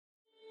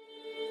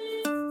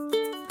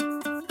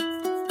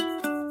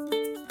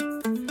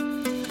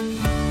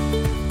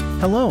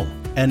Hello,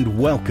 and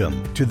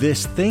welcome to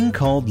This Thing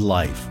Called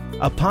Life,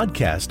 a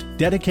podcast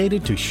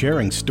dedicated to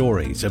sharing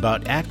stories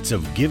about acts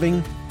of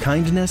giving,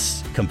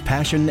 kindness,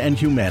 compassion, and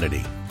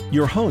humanity.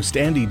 Your host,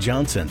 Andy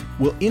Johnson,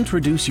 will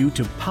introduce you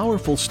to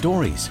powerful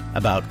stories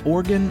about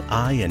organ,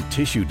 eye, and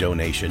tissue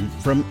donation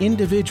from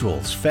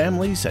individuals,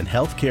 families, and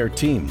healthcare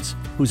teams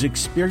whose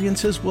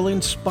experiences will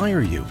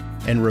inspire you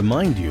and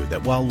remind you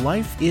that while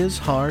life is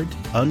hard,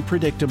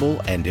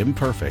 unpredictable, and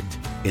imperfect,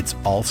 it's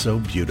also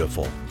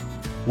beautiful.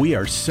 We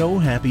are so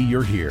happy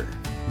you're here.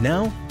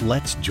 Now,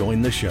 let's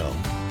join the show.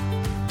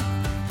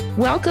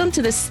 Welcome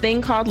to This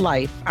Thing Called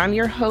Life. I'm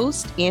your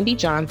host, Andy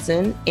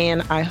Johnson,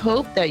 and I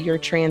hope that your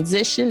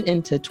transition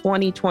into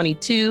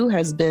 2022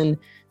 has been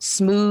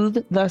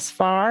smooth thus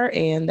far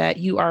and that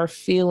you are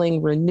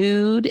feeling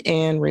renewed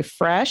and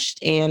refreshed.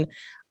 And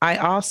I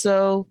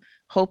also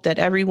hope that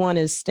everyone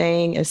is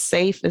staying as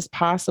safe as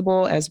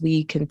possible as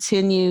we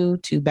continue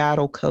to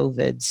battle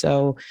COVID.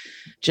 So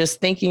just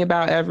thinking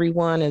about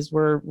everyone as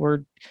we're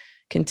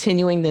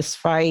continuing this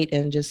fight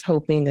and just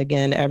hoping,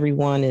 again,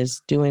 everyone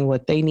is doing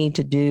what they need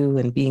to do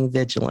and being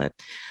vigilant.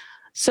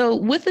 So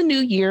with the new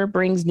year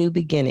brings new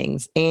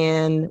beginnings.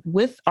 And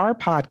with our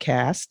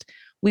podcast,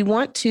 we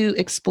want to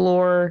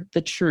explore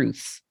the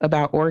truth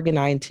about organ,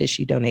 eye, and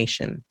tissue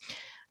donation.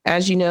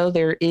 As you know,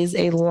 there is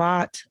a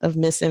lot of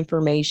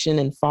misinformation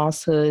and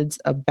falsehoods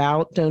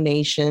about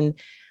donation.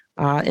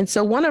 And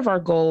so one of our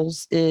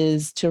goals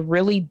is to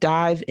really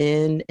dive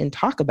in and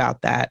talk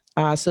about that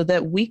so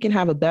that we can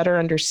have a better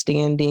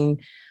understanding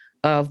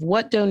of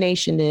what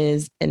donation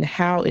is and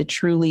how it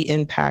truly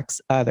impacts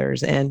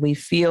others. And we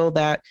feel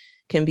that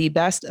can be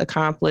best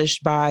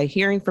accomplished by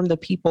hearing from the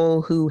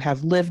people who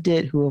have lived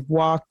it, who have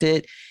walked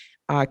it,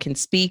 can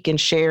speak and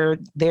share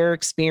their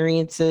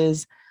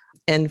experiences.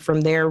 And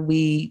from there,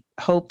 we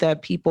hope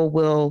that people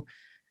will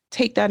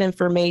take that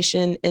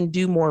information and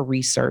do more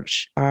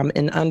research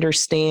and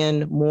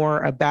understand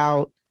more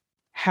about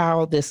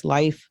how this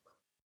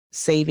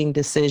life-saving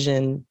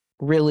decision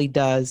really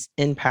does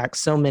impact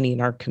so many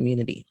in our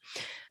community.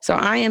 So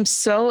I am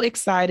so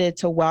excited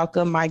to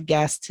welcome my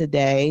guest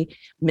today,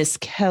 Miss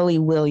Kelly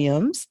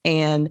Williams.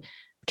 And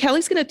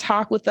Kelly's going to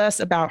talk with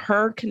us about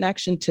her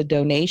connection to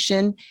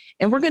donation,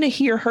 and we're going to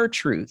hear her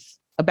truth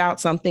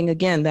about something,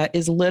 again, that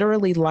is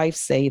literally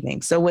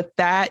life-saving. So with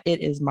that,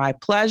 it is my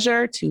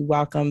pleasure to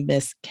welcome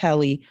Miss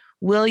Kelly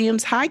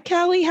Williams. Hi,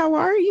 Kelly. How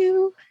are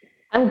you?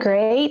 I'm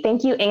great.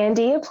 Thank you,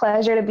 Andy. A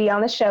pleasure to be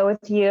on the show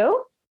with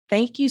you.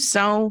 Thank you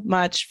so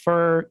much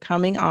for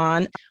coming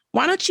on.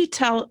 Why don't you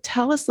tell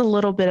us a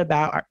little bit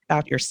about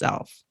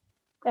yourself?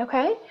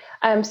 Okay.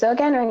 So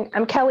again,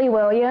 I'm Kelly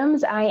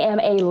Williams. I am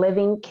a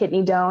living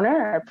kidney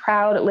donor, a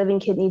proud living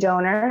kidney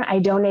donor. I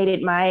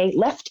donated my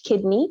left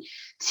kidney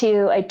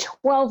to a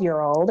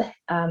 12-year-old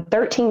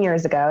 13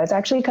 years ago. It's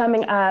actually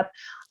coming up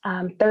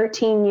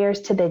 13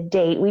 years to the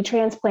date. We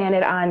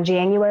transplanted on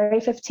January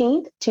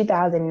 15th,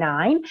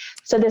 2009.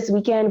 So this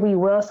weekend, we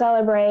will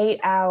celebrate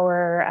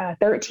our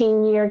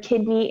 13-year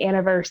kidney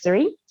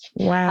anniversary.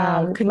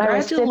 Wow.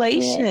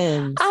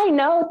 Congratulations. I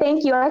know.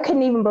 Thank you. I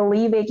couldn't even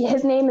believe it.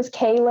 His name is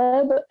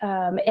Caleb.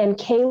 And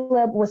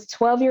Caleb was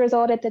 12 years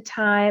old at the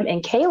time.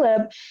 And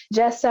Caleb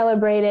just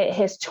celebrated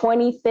his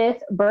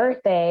 25th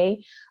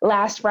birthday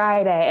last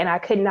Friday. And I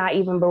could not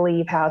even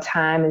believe how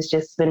time has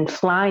just been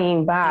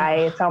flying by.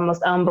 It's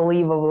almost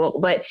unbelievable.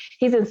 But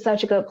he's in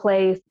such a good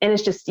place. And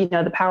it's just,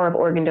 the power of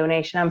organ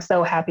donation. I'm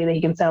so happy that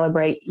he can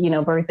celebrate,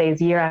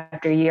 birthdays year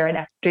after year and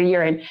after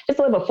year and just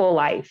live a full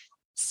life.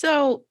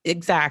 So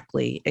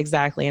exactly.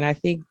 And I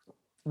think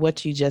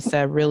what you just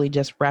said really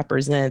just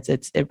represents,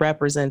 it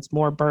represents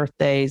more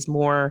birthdays,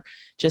 more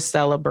just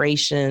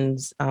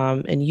celebrations.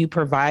 And you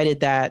provided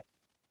that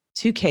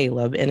to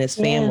Caleb and his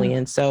family. Yeah.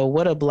 And so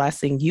what a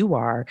blessing you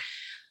are.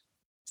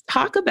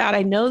 Talk about,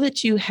 I know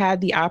that you had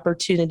the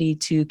opportunity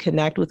to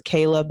connect with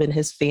Caleb and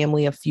his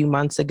family a few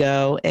months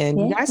ago, and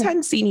you guys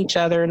hadn't seen each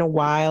other in a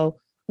while.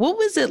 What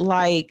was it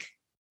like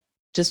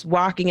just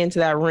walking into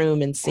that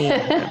room and seeing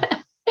him?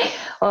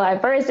 Well,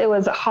 at first it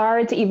was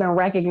hard to even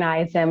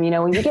recognize him.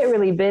 When you get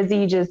really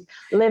busy, just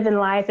living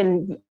life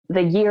and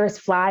the years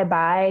fly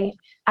by,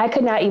 I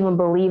could not even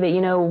believe it.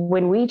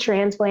 When we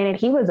transplanted,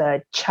 he was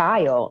a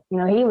child.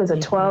 He was a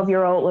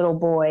 12-year-old little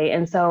boy.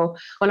 And so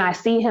when I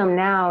see him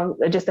now,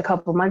 just a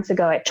couple of months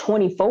ago at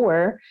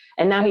 24,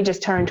 and now he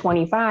just turned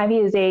 25, he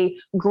is a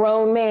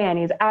grown man.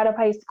 He's out of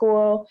high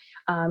school.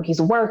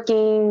 He's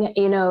working,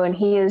 and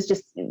he is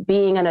just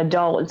being an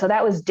adult. And so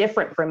that was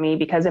different for me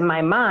because in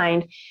my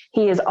mind,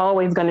 he is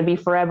always going to be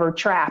forever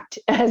trapped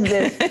as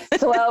this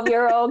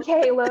 12-year-old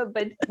Caleb.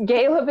 But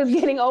Caleb is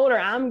getting older.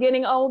 I'm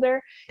getting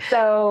older.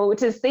 So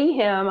to see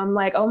him, I'm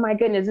like, oh my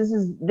goodness,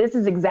 this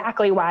is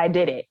exactly why I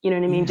did it. You know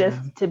what I mean? Yeah.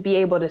 Just to be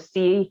able to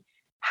see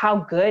how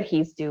good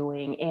he's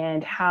doing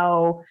and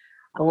how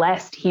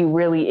blessed he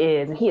really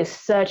is. And he is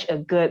such a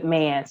good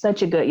man,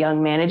 such a good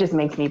young man. It just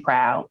makes me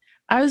proud.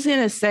 I was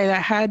going to say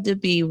that had to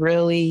be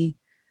really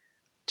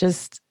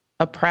just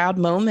a proud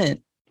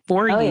moment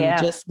for you,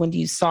 yeah. Just when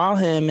you saw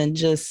him and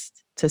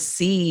just to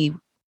see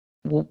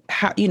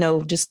how,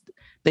 just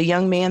the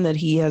young man that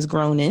he has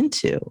grown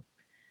into.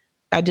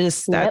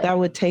 That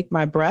would take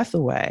my breath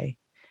away.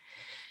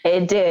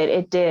 It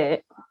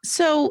did.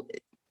 So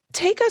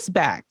take us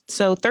back.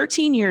 So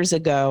 13 years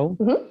ago,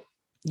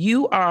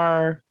 you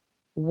are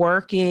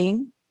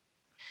working,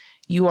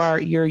 you're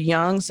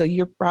young. So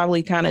you're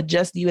probably kind of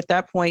at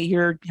that point,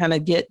 you're kind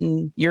of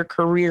getting your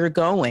career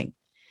going.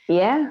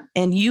 Yeah.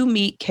 And you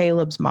meet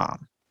Caleb's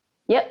mom.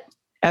 Yep.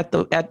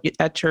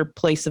 At your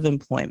place of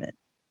employment.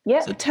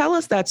 Yep. So tell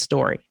us that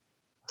story.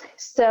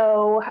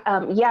 So,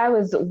 I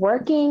was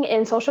working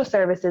in social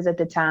services at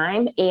the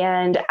time,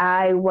 and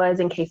I was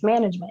in case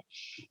management.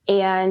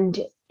 And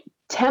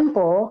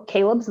Temple,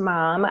 Caleb's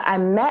mom, I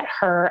met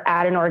her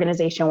at an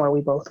organization where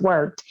we both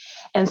worked.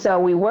 And so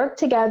we worked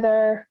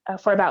together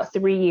for about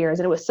 3 years.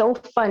 And it was so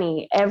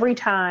funny. Every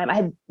time, I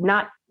had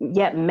not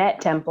yet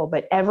met Temple,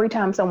 but every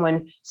time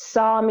someone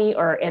saw me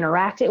or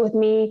interacted with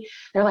me,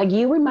 they're like,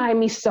 you remind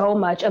me so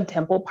much of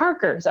Temple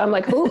Parker. So I'm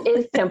like, who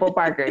is Temple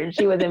Parker? And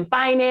she was in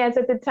finance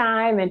at the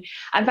time. And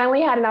I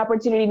finally had an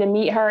opportunity to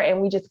meet her,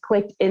 and we just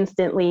clicked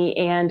instantly.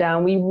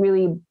 And we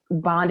really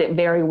bonded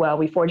very well.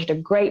 We forged a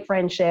great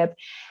friendship.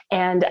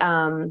 And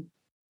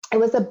it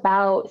was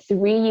about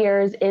 3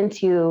 years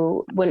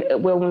into when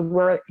we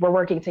were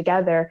working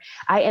together,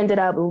 I ended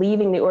up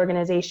leaving the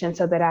organization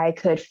so that I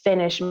could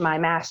finish my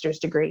master's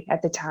degree.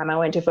 At the time, I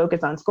wanted to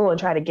focus on school and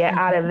try to get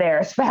out of there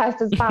as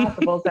fast as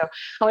possible. So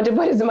I wanted to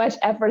put as much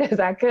effort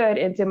as I could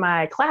into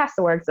my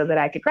classwork so that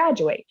I could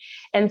graduate.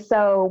 And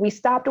so we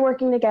stopped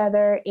working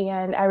together.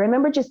 And I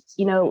remember just,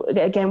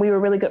 again, we were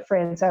really good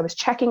friends. So I was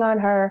checking on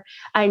her.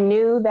 I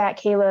knew that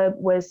Caleb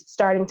was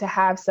starting to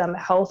have some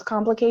health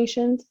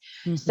complications.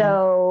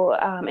 So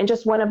in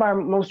just one of our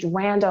most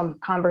random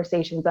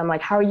conversations, I'm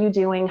like, how are you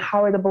doing?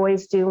 How are the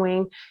boys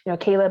doing?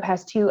 Caleb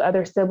has 2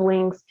 other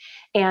siblings.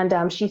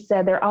 And she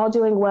said, they're all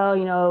doing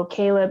well.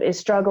 Caleb is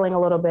struggling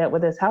a little bit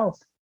with his health.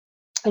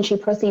 And she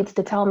proceeds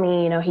to tell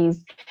me,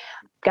 he's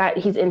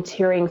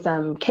entering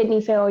some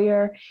kidney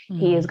failure.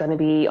 He is going to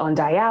be on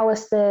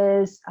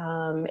dialysis.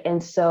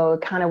 And so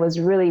it kind of was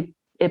really,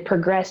 it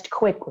progressed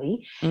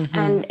quickly.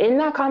 And in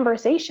that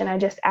conversation, I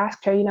just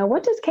asked her,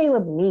 what does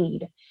Caleb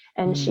need?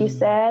 And she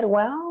said,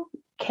 well,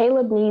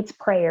 Caleb needs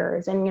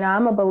prayers. And,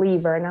 I'm a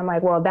believer. And I'm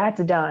like, well,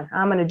 that's done.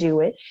 I'm going to do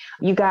it.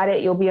 You got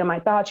it. You'll be in my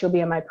thoughts. You'll be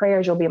in my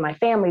prayers. You'll be in my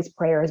family's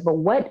prayers. But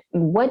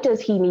what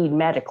does he need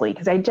medically?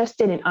 Because I just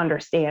didn't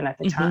understand at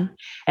the time.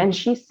 And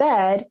she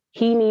said,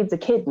 he needs a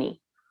kidney.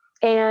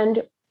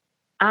 And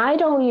I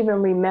don't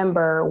even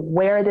remember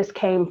where this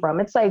came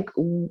from. It's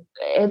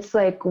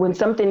like when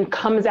something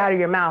comes out of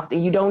your mouth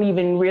and you don't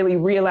even really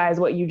realize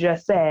what you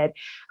just said.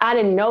 Out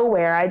of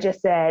nowhere, I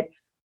just said,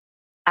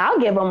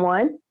 I'll give him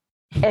one.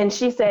 And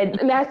she said,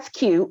 that's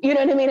cute. You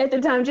know what I mean? At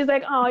the time, she's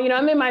like, oh,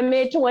 I'm in my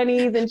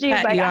mid-20s. And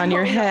she's like, on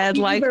your head,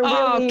 like,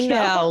 oh, really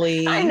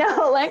Kelly. I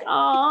know, like,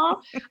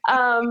 oh.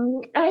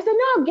 And I said,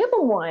 no, give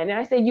him one. And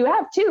I said, you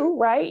have 2,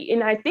 right?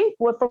 And I think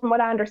from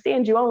what I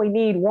understand, you only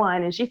need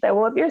 1. And she said,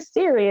 well, if you're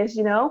serious,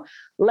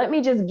 let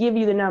me just give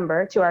you the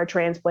number to our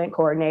transplant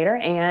coordinator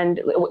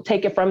and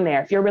take it from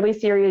there. If you're really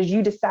serious,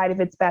 you decide if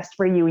it's best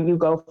for you and you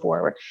go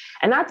forward.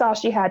 And that's all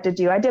she had to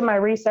do. I did my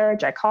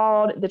research. I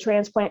called the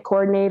transplant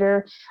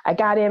coordinator. I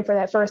got in for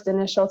that first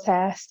initial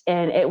test,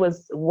 and it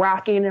was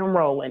rocking and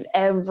rolling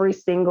every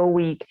single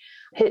week.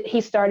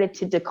 He started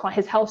to decline.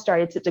 His health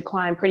started to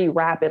decline pretty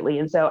rapidly.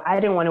 And so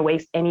I didn't want to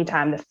waste any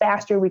time. The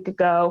faster we could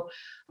go,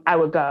 I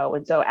would go.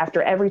 And so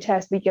after every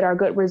test, we get our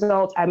good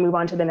results, I move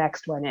on to the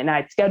next one. And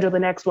I'd schedule the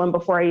next one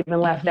before I even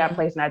left that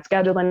place. And I'd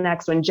schedule the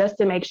next one just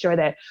to make sure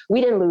that we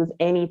didn't lose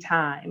any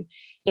time.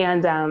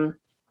 And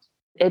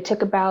it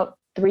took about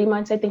 3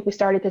 months. I think we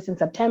started this in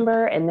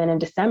September. And then in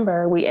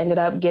December, we ended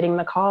up getting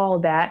the call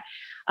that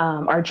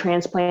our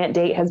transplant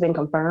date has been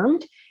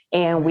confirmed.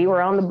 And we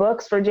were on the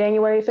books for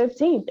January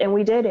 15th, and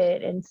we did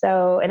it. And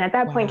at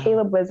that point,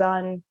 Caleb was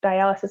on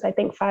dialysis, I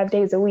think 5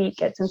 days a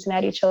week at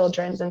Cincinnati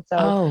Children's. And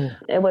so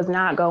it was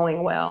not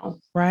going well.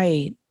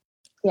 Right.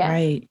 Yeah.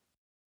 Right.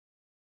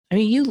 I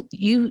mean,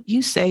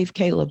 you saved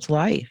Caleb's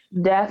life.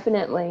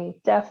 Definitely.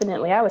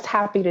 I was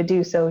happy to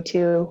do so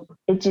too.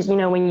 It just,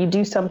 when you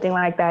do something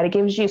like that, it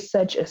gives you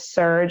such a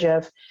surge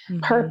of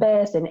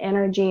purpose and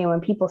energy. And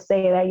when people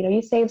say that,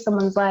 you saved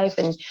someone's life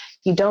and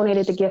you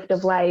donated the gift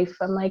of life,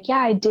 I'm like, yeah,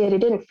 I did.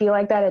 It didn't feel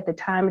like that at the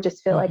time. It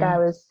just felt like I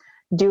was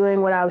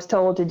doing what I was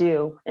told to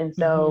do. And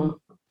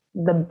so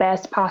the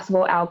best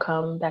possible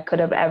outcome that could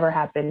have ever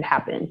happened.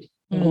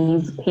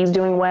 He's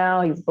doing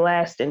well. He's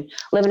blessed and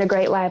living a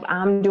great life.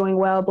 I'm doing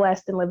well,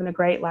 blessed and living a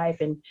great life.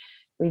 And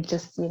we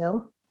just,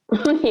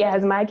 he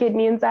has my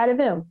kidney inside of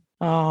him.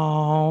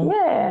 Oh,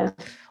 yeah.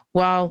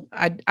 Well,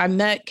 I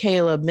met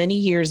Caleb many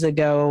years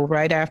ago,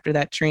 right after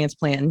that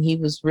transplant, and he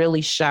was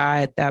really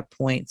shy at that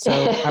point. So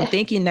I'm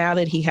thinking now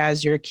that he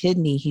has your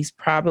kidney, he's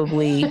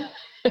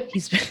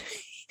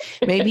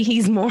Maybe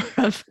he's more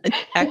of an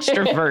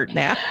extrovert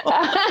now.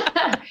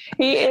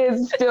 He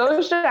is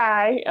still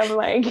shy. I'm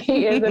like,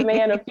 he is a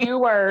man of few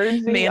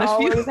words. He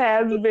always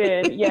has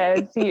been.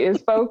 Yes, he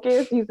is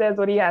focused. He says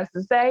what he has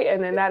to say,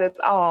 and then that is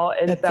all.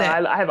 And so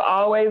I've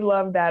always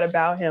loved that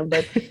about him.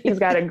 But he's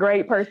got a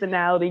great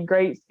personality,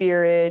 great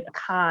spirit,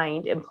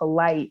 kind and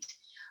polite,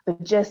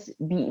 but just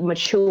be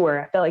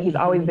mature. I feel like he's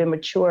always been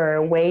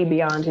mature, way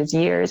beyond his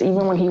years,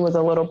 even when he was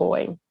a little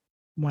boy.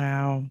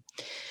 Wow.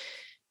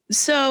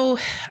 So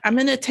I'm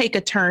going to take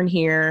a turn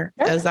here.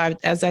 As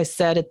I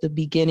said at the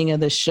beginning of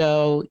the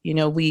show,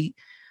 we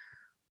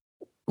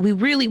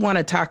really want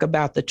to talk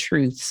about the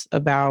truths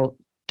about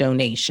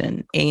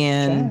donation.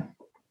 And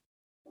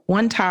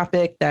one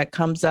topic that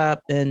comes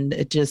up, and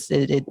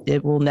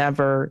it will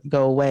never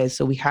go away,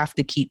 so we have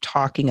to keep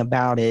talking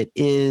about it,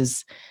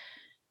 is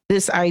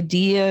this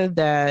idea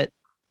that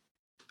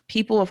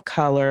people of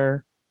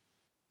color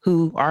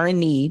who are in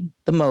need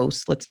the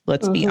most,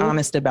 let's be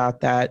honest about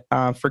that,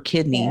 for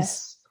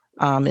kidneys.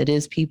 Yes. It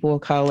is people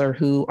of color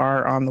who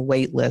are on the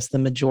wait list, the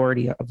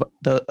majority of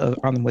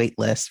on the wait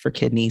list for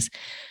kidneys.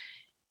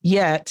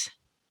 Yet,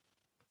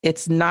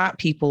 it's not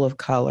people of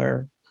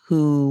color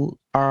who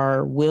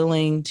are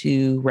willing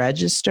to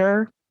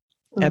register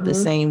at the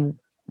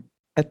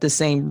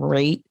same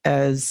rate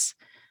as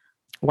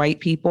white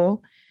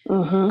people.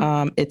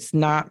 It's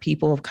not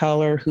people of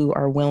color who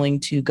are willing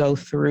to go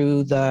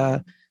through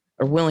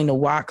are willing to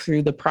walk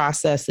through the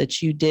process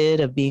that you did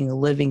of being a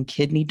living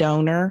kidney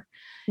donor.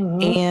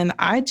 And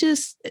I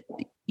just,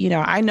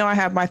 I know I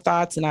have my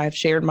thoughts and I've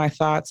shared my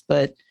thoughts,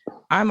 but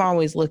I'm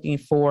always looking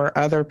for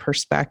other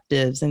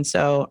perspectives. And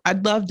so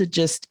I'd love to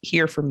just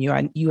hear from you.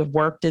 You have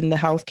worked in the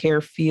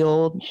healthcare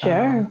field.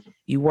 Sure.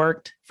 You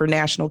worked for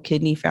National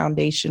Kidney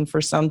Foundation for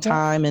some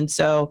time. And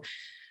so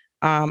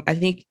I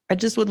think I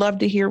just would love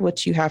to hear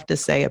what you have to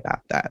say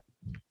about that.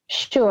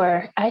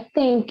 Sure. I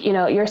think,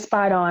 you're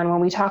spot on when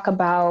we talk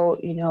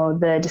about,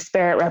 the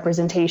disparate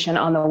representation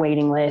on the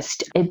waiting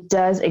list. It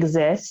does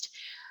exist.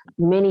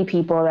 Many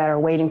people that are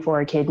waiting for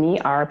a kidney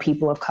are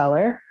people of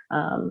color.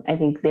 I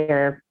think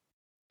it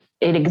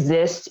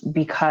exists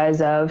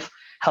because of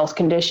health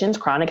conditions,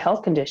 chronic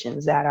health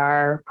conditions that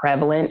are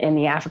prevalent in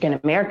the African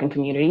American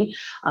community,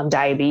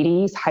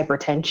 diabetes,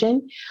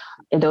 hypertension.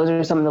 And those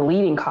are some of the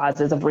leading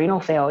causes of renal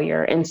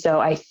failure. And so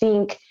I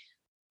think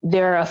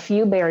there are a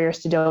few barriers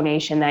to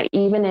donation that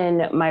even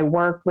in my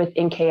work with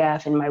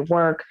NKF and my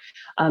work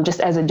just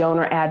as a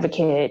donor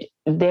advocate,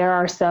 there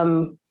are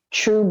some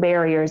true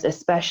barriers,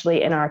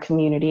 especially in our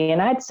community.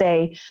 And I'd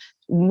say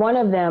one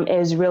of them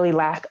is really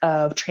lack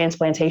of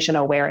transplantation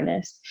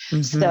awareness.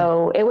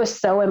 So it was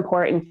so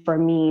important for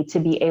me to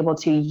be able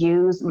to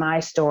use my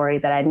story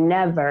that I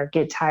never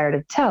get tired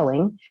of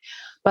telling,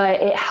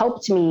 but it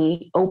helped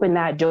me open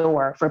that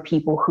door for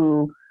people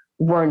who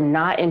were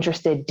not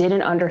interested,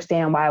 didn't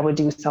understand why I would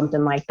do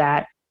something like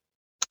that,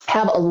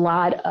 have a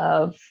lot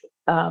of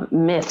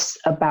myths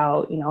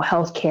about,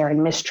 healthcare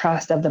and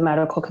mistrust of the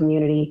medical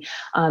community.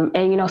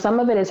 And some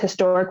of it is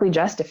historically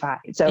justified.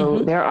 So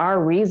there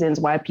are reasons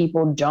why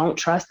people don't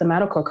trust the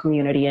medical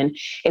community. And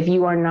if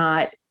you are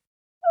not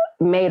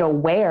made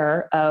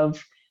aware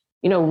of,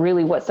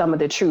 really what some of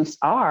the truths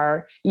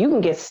are, you can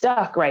get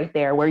stuck right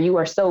there where you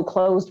are so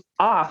closed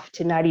off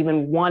to not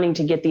even wanting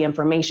to get the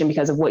information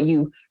because of what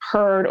you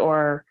heard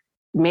or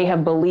may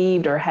have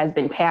believed or has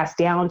been passed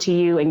down to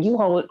you, and you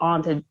hold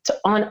on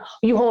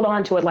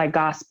to it like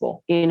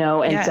gospel,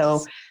 and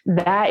so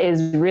that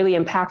is really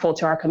impactful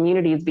to our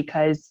communities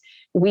because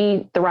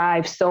we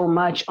thrive so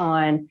much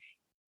on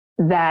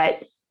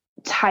that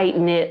tight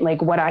knit, like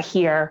what I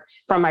hear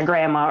from my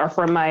grandma or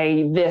from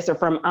my this or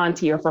from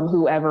auntie or from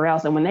whoever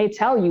else. And when they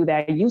tell you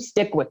that, you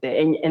stick with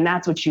it and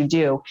that's what you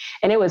do.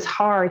 And it was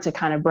hard to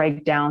kind of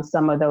break down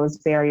some of those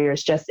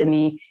barriers just in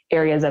the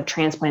areas of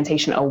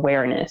transplantation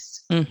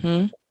awareness.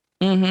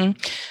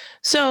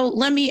 So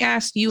let me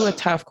ask you a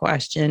tough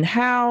question.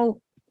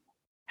 How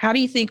do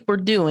you think we're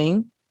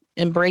doing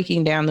in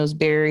breaking down those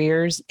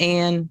barriers?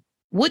 And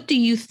what do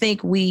you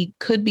think we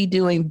could be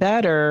doing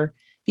better?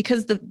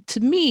 Because to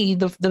me,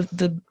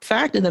 the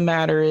fact of the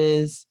matter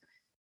is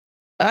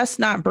us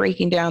not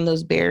breaking down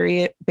those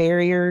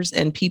barriers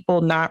and people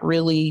not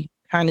really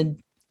kind of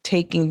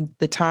taking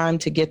the time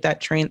to get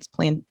that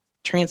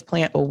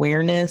transplant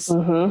awareness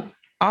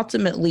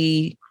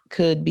ultimately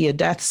could be a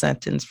death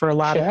sentence for a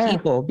lot of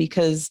people,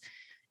 because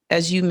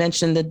as you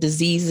mentioned, the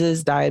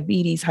diseases,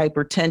 diabetes,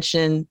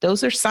 hypertension,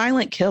 those are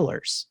silent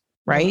killers,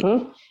 right?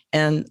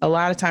 And a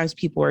lot of times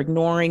people are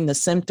ignoring the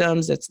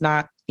symptoms. It's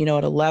not,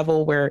 at a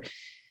level where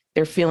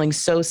they're feeling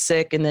so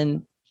sick and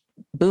then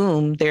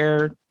boom,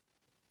 they're,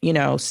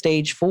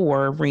 stage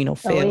 4 renal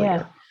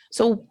failure.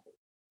 So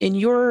in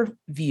your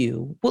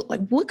view,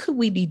 what could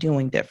we be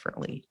doing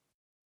differently?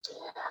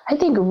 I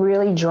think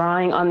really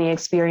drawing on the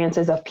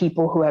experiences of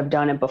people who have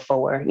done it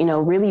before,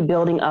 really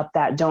building up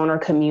that donor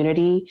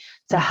community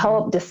to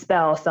help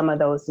dispel some of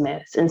those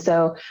myths. And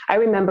so I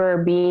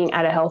remember being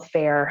at a health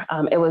fair.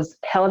 It was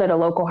held at a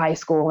local high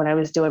school when I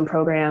was doing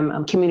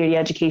program community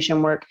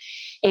education work.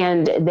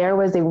 And there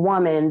was a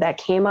woman that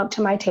came up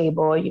to my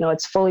table.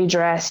 It's fully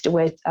dressed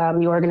with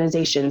the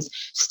organization's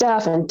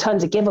stuff and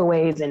tons of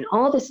giveaways and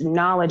all this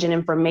knowledge and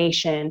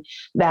information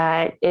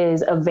that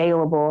is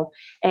available.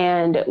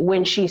 And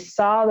when she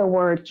saw the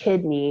word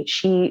kidney,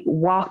 she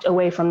walked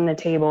away from the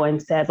table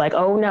and said, like,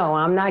 "Oh no,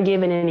 I'm not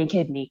giving any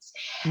kidneys."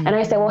 Mm-hmm. And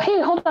I said, "Well,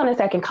 hey, hold on a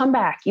second, come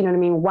back. You know what I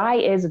mean? Why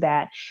is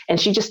that?" And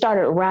she just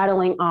started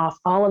rattling off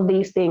all of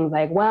these things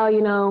like, well,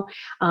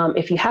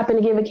 if you happen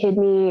to give a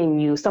kidney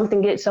and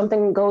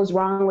something goes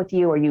wrong with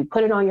you, or you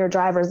put it on your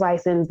driver's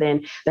license,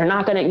 then they're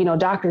not going to,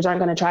 doctors aren't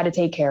going to try to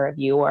take care of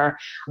you. Or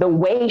the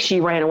way she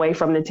ran away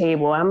from the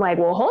table, I'm like,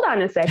 well, hold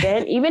on a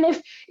second. Even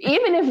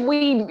if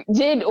we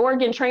did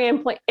organ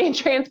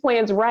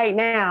transplants right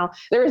now,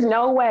 there is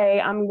no way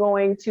I'm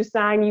going to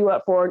sign you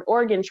up for an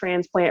organ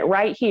transplant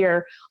right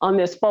here on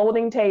this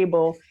folding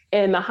table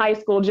in the high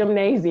school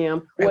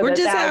gymnasium. We're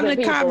just having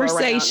a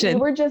conversation.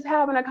 We're just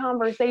having a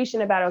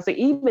conversation about it. So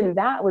even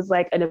that was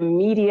like an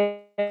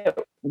immediate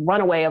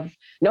runaway of,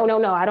 no,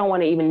 I don't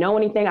want to even know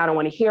anything. I don't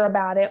want to hear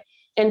about it.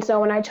 And so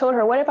when I told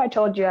her, what if I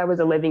told you I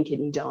was a living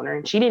kidney donor?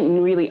 And she didn't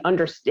really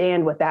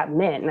understand what that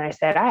meant. And I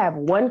said, I have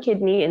one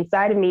kidney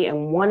inside of me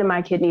and one of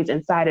my kidneys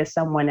inside of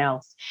someone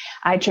else.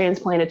 I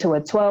transplanted to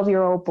a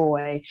 12-year-old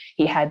boy.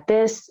 He had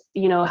this,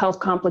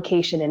 health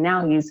complication, and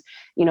now he's,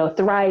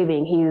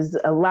 thriving. He's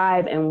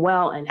alive and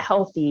well and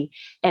healthy.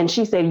 And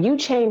she said, you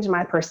changed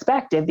my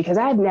perspective, because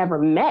I had never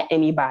met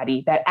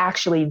anybody that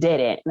actually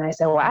did it. And I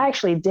said, well, I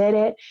actually did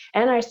it.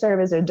 And I serve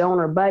as a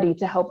donor buddy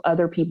to help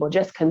other people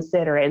just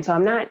consider it. And so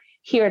I'm not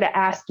here to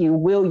ask you,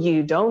 will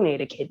you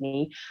donate a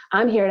kidney?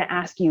 I'm here to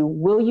ask you,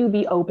 will you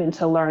be open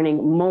to learning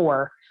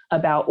more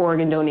about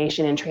organ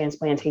donation and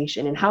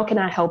transplantation? And how can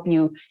I help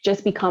you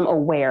just become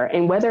aware?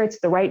 And whether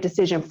it's the right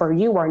decision for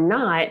you or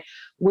not,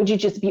 would you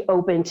just be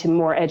open to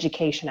more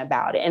education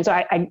about it? And so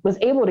I was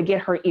able to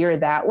get her ear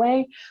that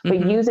way,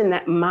 but using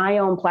my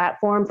own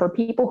platform for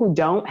people who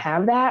don't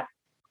have that,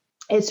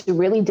 it's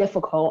really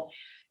difficult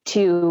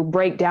to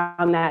break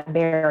down that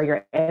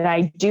barrier. And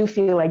I do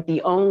feel like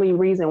the only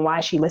reason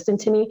why she listened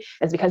to me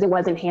is because it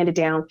wasn't handed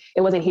down.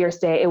 It wasn't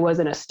hearsay. It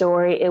wasn't a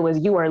story. It was,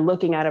 you are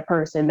looking at a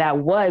person that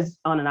was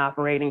on an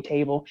operating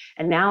table.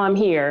 And now I'm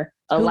here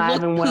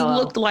alive and well. Who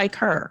looked like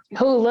her.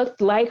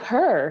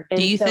 And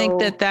do you think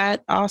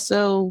that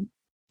also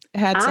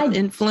had some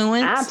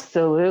influence?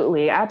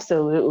 Absolutely.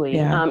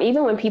 Yeah.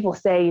 Even when people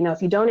say,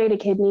 if you donate a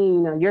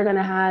kidney, you're going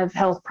to have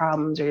health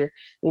problems, or,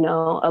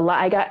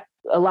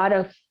 a lot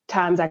of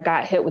times I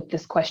got hit with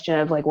this question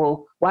of like,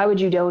 well, why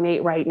would you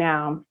donate right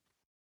now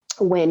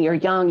when you're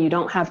young, you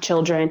don't have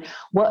children?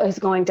 What is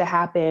going to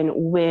happen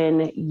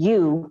when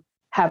you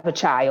have a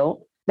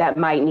child that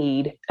might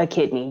need a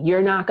kidney?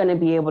 You're not going to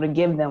be able to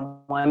give them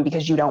one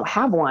because you don't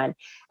have one.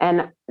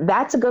 And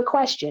that's a good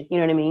question. You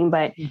know what I mean?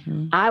 But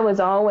I was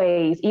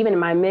always, even in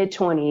my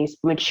mid-20s,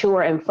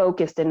 mature and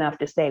focused enough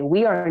to say,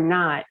 we're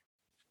not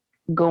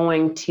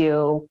going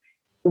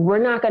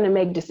to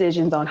make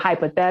decisions on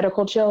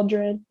hypothetical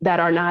children that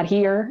are not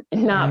here,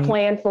 not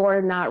planned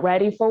for, not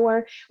ready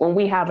for, when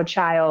we have a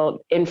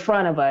child in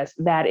front of us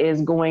that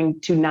is going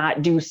to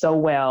not do so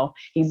well.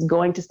 He's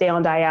going to stay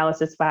on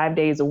dialysis 5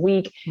 days a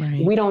week.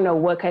 Right. We don't know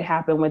what could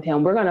happen with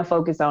him. We're going to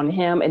focus on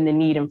him and the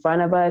need in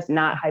front of us,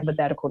 not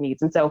hypothetical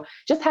needs. And so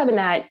just having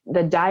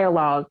the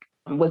dialogue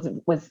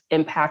was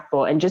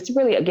impactful. And just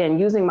really, again,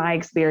 using my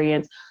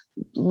experience,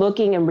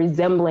 looking and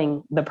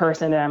resembling the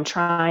person that I'm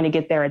trying to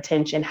get their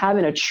attention,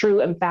 having a true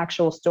and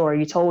factual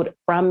story told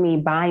from me,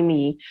 by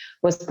me,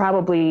 that's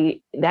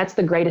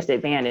the greatest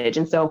advantage.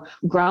 And so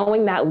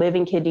growing that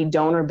living kidney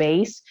donor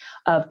base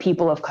of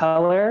people of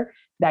color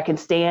that can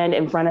stand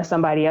in front of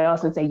somebody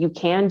else and say, you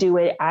can do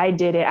it. I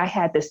did it. I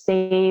had the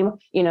same,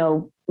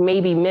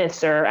 maybe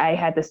myths, or I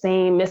had the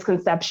same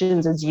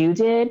misconceptions as you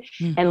did.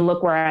 And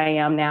look where I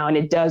am now. And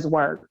it does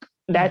work.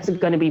 That's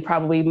going to be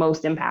probably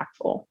most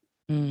impactful.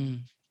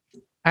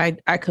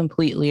 I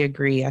completely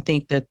agree. I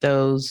think that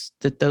those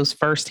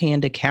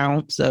firsthand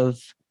accounts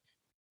of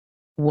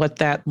what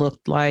that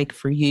looked like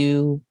for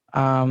you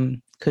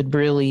could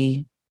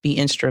really be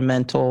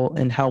instrumental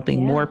in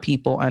helping more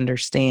people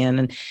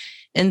understand.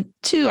 And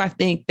two, I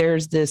think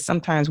there's this,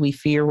 sometimes we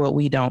fear what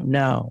we don't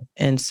know.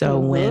 And so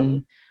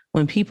when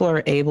people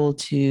are able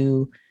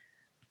to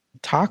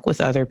talk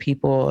with other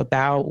people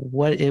about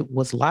what it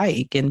was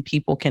like, and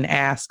people can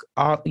ask,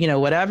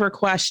 whatever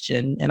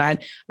question. And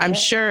I'm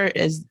sure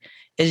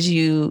as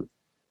you,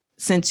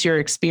 since your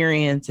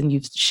experience and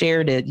you've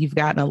shared it, you've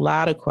gotten a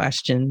lot of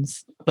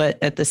questions, but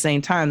at the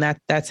same time,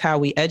 that's how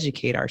we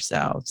educate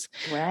ourselves.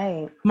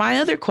 Right. My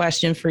other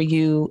question for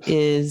you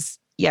is,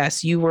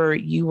 yes, you were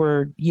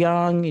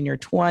young in your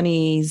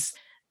 20s.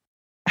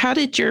 How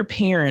did your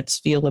parents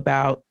feel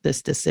about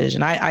this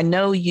decision? I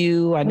know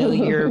you. I know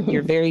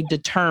you're very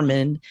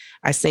determined.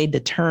 I say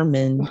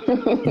determined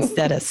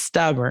instead of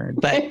stubborn,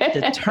 but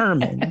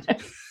determined.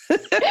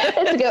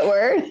 That's a good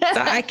word.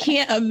 So I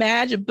can't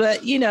imagine,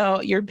 but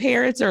your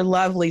parents are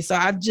lovely. So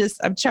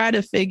I'm trying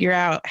to figure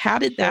out, how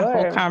did that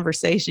whole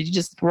conversation, you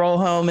just roll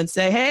home and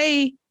say,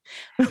 hey,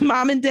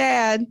 mom and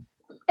dad?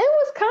 It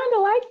was kind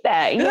of like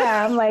that.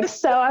 Yeah. I'm like,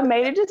 so I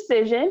made a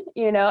decision,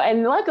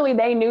 and luckily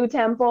they knew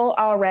Temple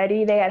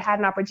already. They had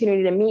an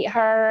opportunity to meet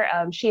her.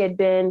 She had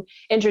been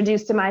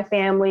introduced to my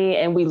family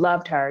and we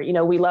loved her.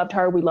 We loved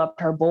her. We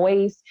loved her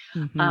voice.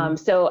 Mm-hmm.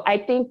 So I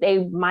think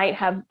they might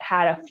have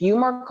had a few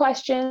more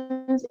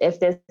questions if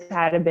this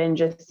had been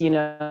just,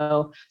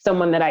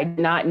 someone that I did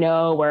not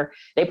know, or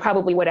they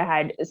probably would have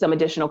had some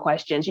additional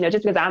questions,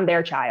 just because I'm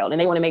their child and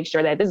they want to make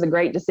sure that this is a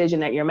great decision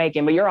that you're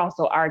making, but you're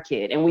also our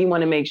kid and we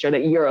want to make sure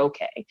that you're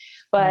okay.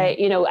 But,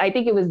 I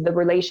think it was the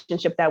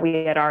relationship that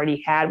we had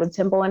already had with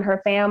Temple and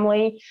her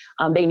family.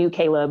 They knew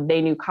Caleb,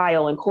 they knew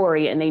Kyle and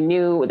Corey, and they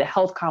knew the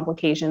health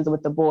complications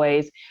with the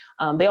boys.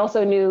 They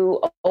also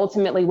knew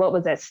ultimately what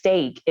was at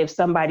stake if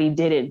somebody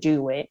didn't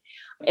do it.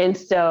 And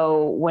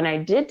so when I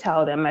did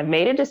tell them I've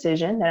made a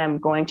decision that I'm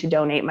going to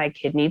donate my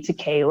kidney to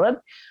Caleb,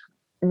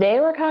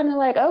 they were kind of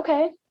like,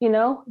 okay,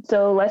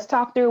 so let's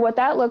talk through what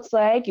that looks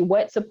like.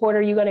 What support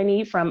are you going to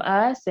need from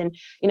us? And,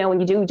 when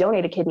you do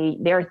donate a kidney,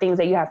 there are things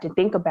that you have to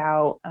think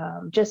about,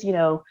 just,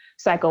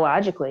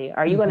 psychologically.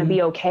 Are you going to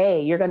be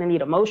okay? You're going to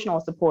need emotional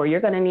support.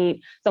 You're going to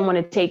need someone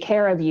to take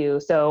care of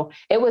you. So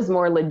it was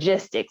more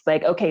logistics,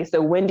 like, okay,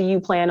 so when do you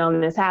plan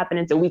on this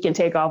happening so we can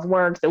take off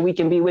work, so we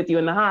can be with you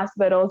in the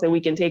hospital, so we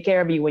can take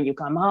care of you when you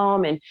come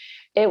home? And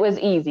it was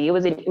easy.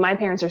 My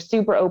parents are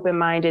super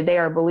open-minded. They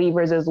are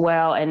believers as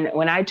well. And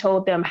when I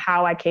told them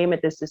how I came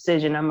at this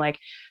decision, I'm like,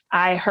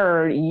 I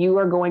heard you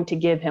are going to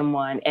give him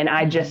one. And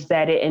I just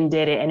said it and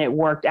did it. And it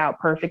worked out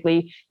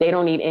perfectly. They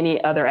don't need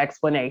any other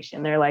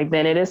explanation. They're like,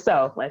 then it is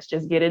so. Let's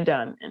just get it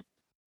done.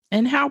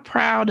 And how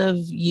proud of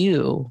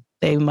you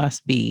they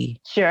must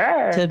be.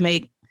 Sure.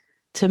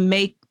 To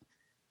make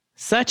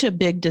such a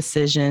big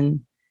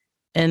decision,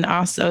 and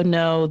also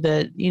know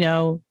that,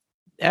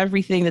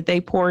 everything that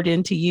they poured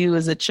into you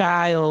as a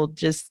child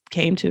just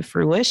came to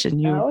fruition.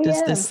 You're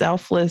just a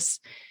selfless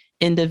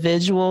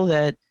individual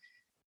that,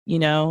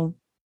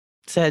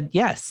 said,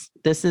 yes,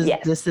 this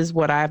is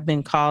what I've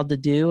been called to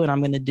do, and I'm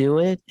going to do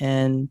it.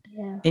 And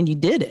you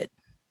did it.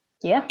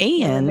 Yeah.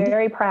 And I'm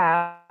very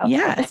proud.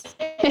 Yes.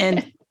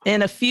 And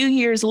a few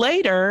years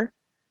later,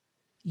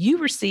 you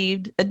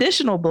received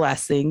additional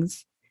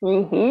blessings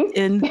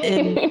in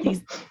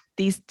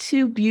these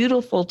two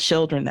beautiful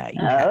children that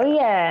you have. Oh,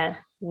 yeah.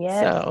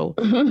 Yeah.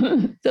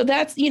 So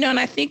that's, and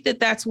I think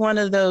that's one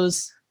of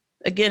those,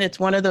 again, it's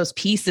one of those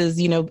pieces,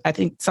 I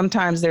think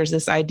sometimes there's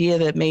this idea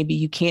that maybe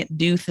you can't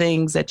do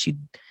things that you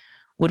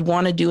would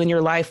want to do in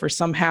your life, or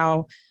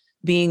somehow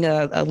being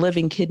a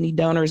living kidney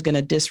donor is going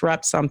to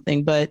disrupt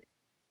something. But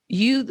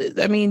you've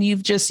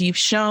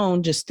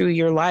shown just through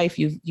your life,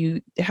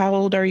 how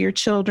old are your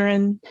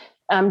children?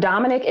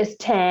 Dominic is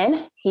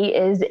 10. He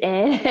is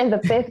in the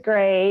 5th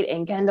grade,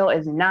 and Kendall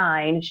is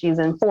 9. She's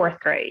in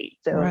 4th grade.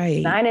 So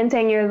 9 and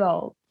 10 years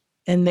old.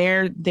 And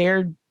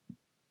they're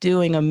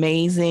doing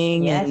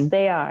amazing. Yes,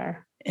 they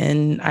are.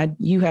 And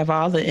you have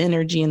all the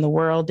energy in the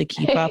world to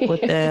keep up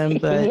with them.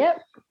 But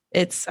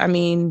it's,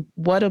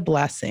 what a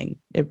blessing.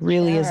 It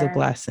really is a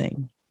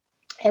blessing.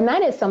 And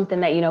that is something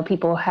that,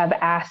 people have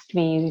asked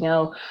me,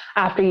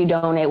 after you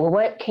donate, well,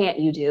 what can't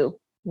you do?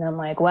 And I'm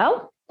like,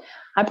 well,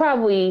 I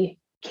probably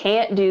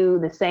can't do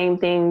the same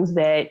things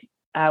that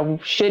I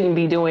shouldn't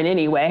be doing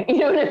anyway. You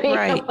know what I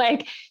mean?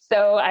 Right.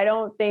 So I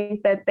don't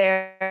think that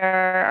there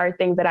are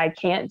things that I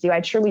can't do.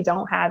 I truly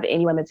don't have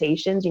any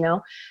limitations.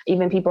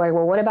 Even people are like,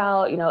 well, what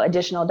about,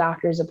 additional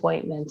doctor's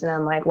appointments? And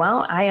I'm like,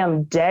 well, I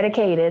am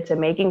dedicated to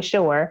making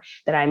sure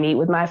that I meet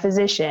with my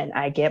physician.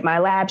 I get my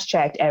labs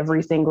checked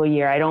every single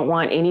year. I don't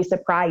want any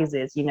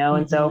surprises,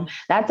 And so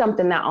that's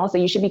something that also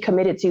you should be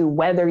committed to,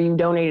 whether you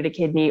donated a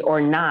kidney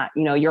or not,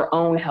 your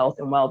own health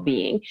and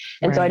well-being.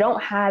 And so I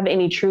don't have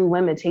any true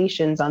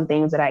limitations on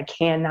things that I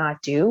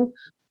cannot do.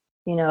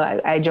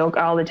 I joke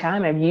all the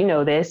time,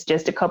 if this,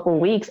 just a couple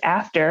weeks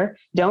after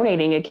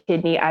donating a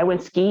kidney, I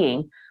went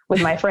skiing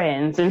with my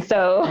friends. And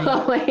so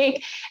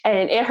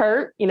and it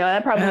hurt,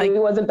 that probably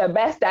wasn't the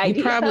best idea.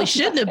 You probably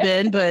shouldn't have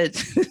been, but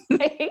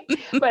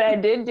but I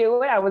did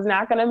do it. I was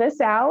not going to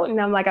miss out. And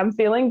I'm like, I'm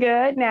feeling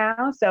good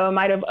now. So I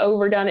might have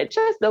overdone it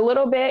just a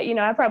little bit.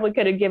 I probably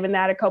could have given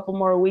that a couple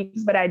more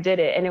weeks, but I did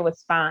it and it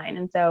was fine.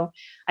 And so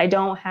I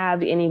don't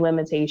have any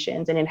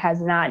limitations, and it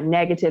has not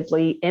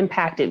negatively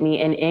impacted me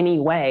in any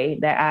way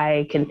that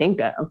I can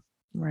think of.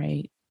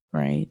 Right.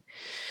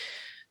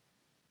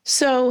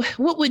 So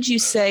what would you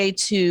say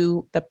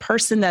to the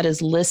person that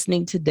is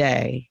listening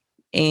today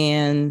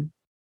and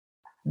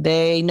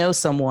they know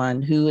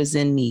someone who is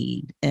in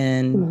need,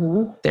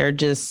 and they're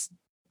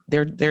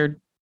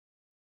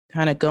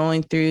kind of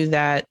going through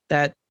that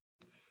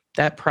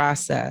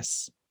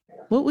process?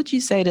 What would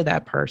you say to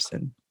that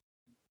person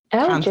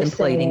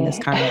contemplating this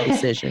kind of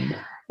decision?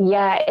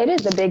 Yeah, it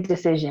is a big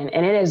decision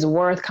and it is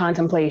worth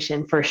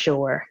contemplation for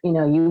sure. You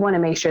know, you want to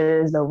make sure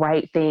it is the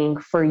right thing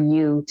for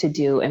you to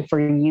do and for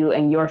you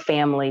and your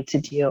family to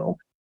do.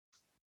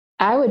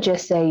 I would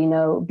just say, you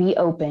know, be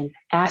open,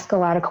 ask a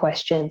lot of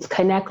questions,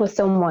 connect with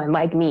someone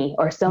like me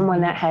or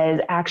someone that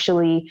has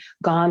actually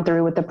gone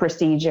through with the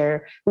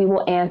procedure. We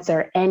will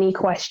answer any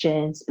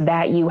questions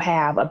that you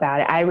have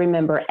about it. I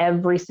remember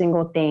every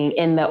single thing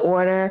in the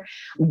order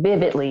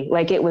vividly,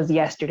 like it was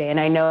yesterday. And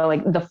I know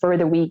like the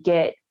further we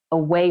get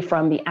away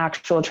from the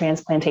actual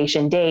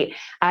transplantation date,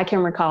 I can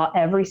recall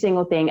every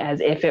single thing as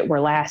if it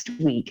were last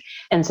week.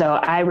 And so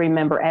I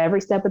remember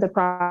every step of the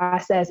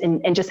process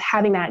and just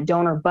having that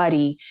donor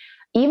buddy.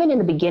 Even in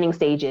the beginning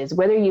stages,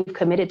 whether you've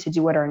committed to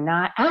do it or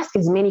not, ask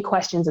as many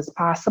questions as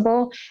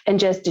possible and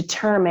just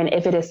determine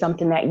if it is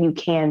something that you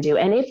can do.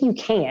 And if you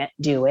can't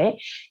do it,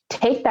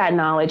 take that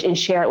knowledge and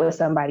share it with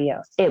somebody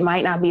else. It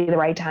might not be the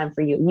right time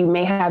for you. You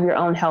may have your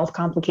own health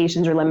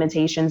complications or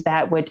limitations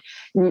that would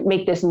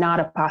make this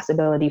not a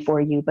possibility for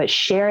you, but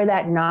share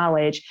that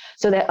knowledge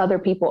so that other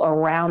people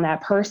around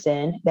that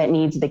person that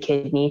needs the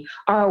kidney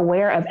are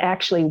aware of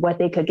actually what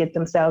they could get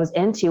themselves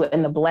into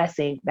and the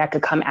blessing that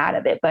could come out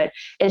of it. But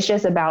it's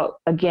just about,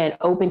 again,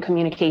 open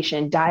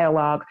communication,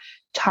 dialogue,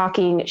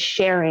 talking,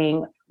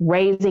 sharing,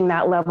 raising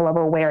that level of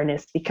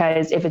awareness,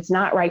 because if it's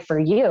not right for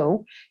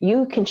you,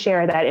 you can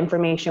share that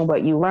information,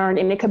 what you learned,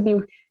 and it could be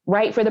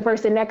right for the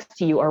person next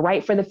to you or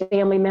right for the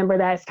family member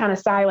that's kind of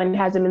silent,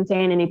 hasn't been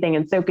saying anything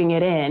and soaking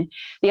it in.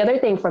 The other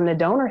thing from the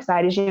donor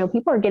side is, you know,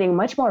 people are getting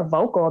much more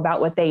vocal about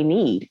what they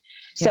need.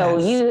 So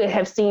you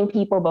have seen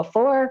people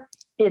before,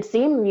 it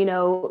seemed, you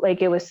know,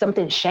 like it was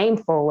something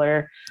shameful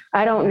or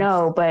I don't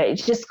know, but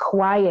it's just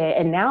quiet.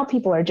 And now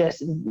people are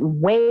just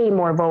way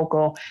more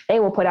vocal.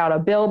 They will put out a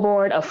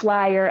billboard, a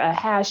flyer, a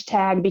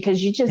hashtag,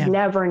 because you just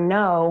never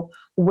know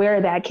where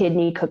that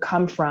kidney could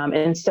come from.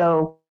 And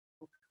so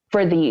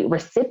for the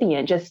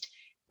recipient, just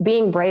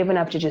being brave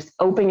enough to just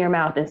open your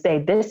mouth and say,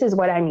 this is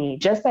what I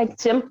need. Just like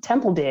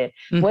Temple did.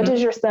 What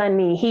does your son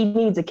need? He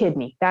needs a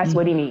kidney. That's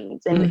what he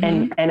needs.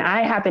 And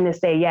I happen to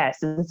say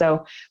yes. And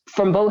so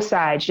from both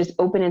sides, just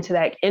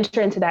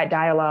enter into that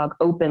dialogue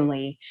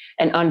openly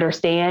and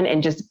understand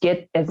and just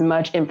get as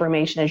much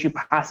information as you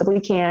possibly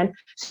can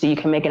so you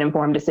can make an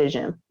informed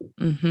decision.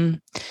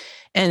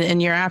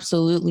 And you're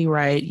absolutely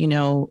right. You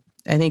know,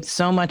 I think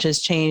so much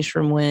has changed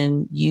from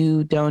when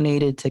you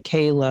donated to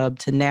Caleb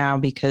to now,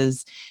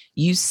 because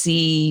you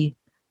see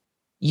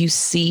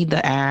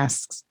the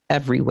asks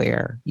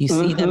everywhere. You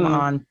see them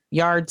on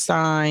yard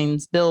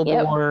signs,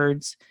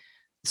 billboards,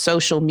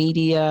 social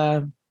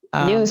media,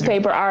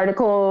 newspaper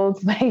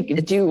articles,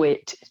 like do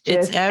it.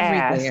 It's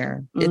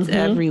everywhere. It's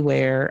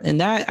everywhere.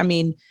 And that, I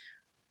mean,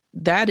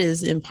 that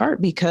is in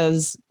part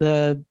because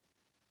the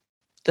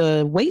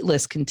wait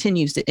list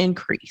continues to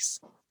increase.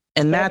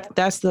 And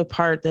that's the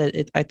part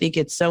that I think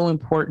it's so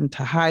important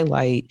to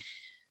highlight.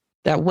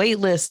 That wait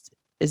list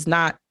is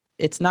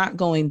it's not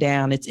going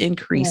down, it's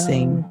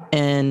increasing. No.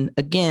 And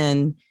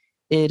again,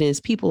 it is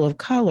people of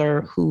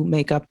color who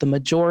make up the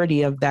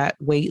majority of that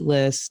wait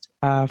list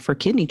for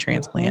kidney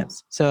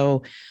transplants.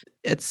 So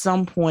at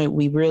some point,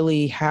 we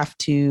really have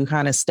to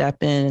kind of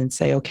step in and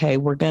say, okay,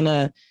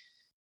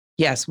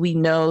 yes, we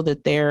know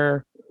that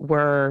there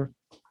were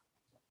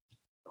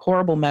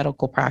horrible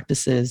medical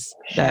practices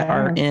that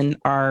are in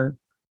our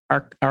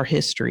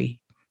history,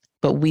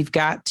 but we've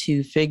got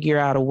to figure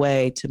out a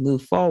way to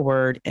move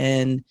forward.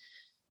 And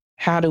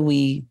how do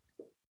we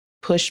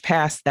push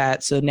past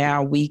that so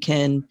now we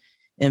can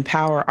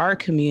empower our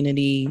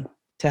community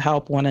to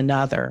help one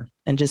another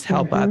and just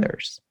help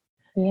others?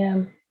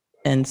 Yeah.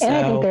 And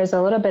I think there's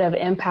a little bit of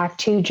impact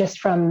too, just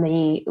from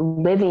the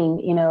living,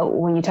 you know,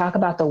 when you talk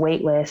about the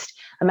wait list,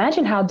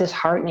 imagine how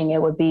disheartening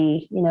it would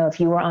be, you know, if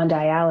you were on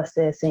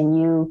dialysis and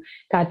you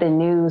got the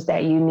news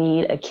that you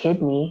need a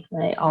kidney,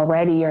 right?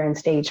 Already you're in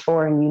stage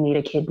 4 and you need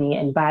a kidney.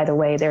 And by the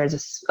way,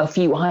 there's a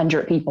few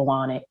hundred people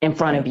on it in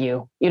front of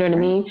you. You know what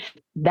I mean?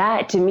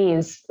 That to me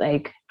is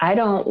like, I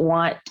don't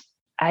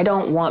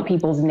want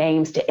people's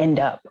names to end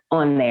up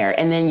on there.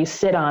 And then you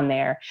sit on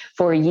there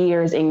for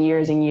years and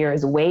years and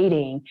years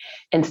waiting,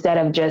 instead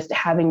of just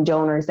having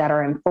donors that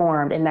are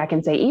informed and that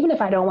can say, even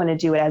if I don't want to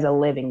do it as a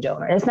living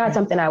donor, it's not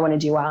something I want to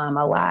do while I'm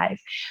alive.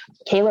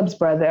 Caleb's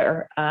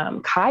brother,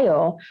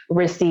 Kyle,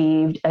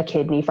 received a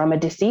kidney from a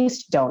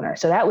deceased donor.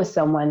 So that was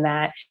someone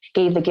that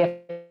gave the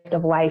gift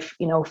of life,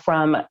 you know,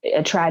 from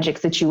a tragic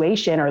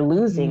situation or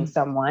losing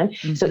someone.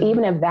 So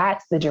even if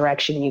that's the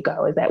direction you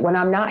go, is that when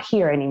I'm not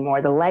here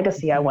anymore, the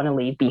legacy I want to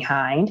leave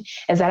behind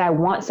is that I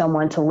want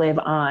someone to live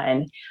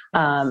on.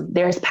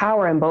 There's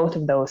power in both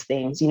of those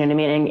things. You know what I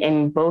mean?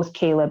 And both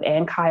Caleb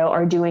and Kyle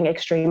are doing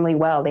extremely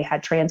well. They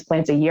had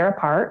transplants a year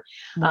apart,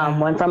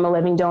 one from a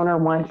living donor,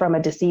 one from a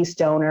deceased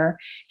donor.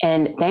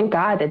 And thank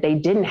God that they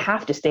didn't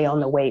have to stay on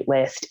the wait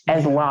list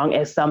as long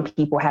as some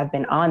people have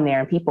been on there.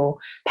 And people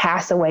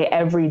pass away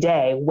every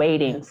day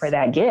waiting for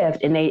that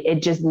gift, and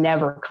it just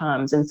never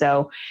comes. And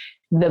so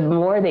the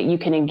more that you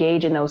can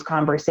engage in those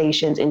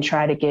conversations and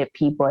try to get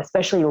people,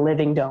 especially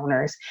living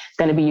donors, it's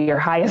going to be your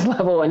highest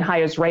level and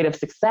highest rate of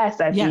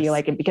success. I feel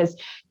like it, because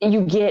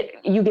you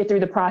get through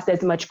the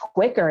process much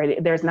quicker.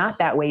 There's not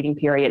that waiting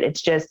period.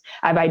 It's just,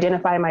 I've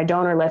identified my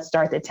donor. Let's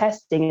start the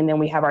testing. And then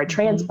we have our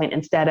transplant,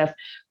 instead of,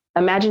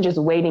 imagine just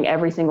waiting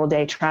every single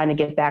day trying to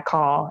get that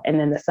call, and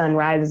then the sun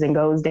rises and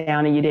goes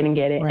down and you didn't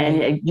get it. Right.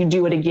 And you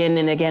do it again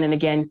and again and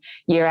again,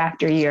 year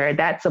after year.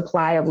 That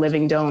supply of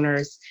living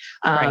donors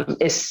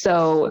is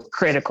so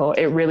critical.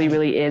 It really,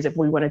 really is, if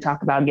we want to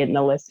talk about getting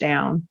the list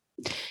down.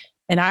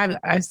 And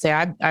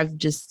I've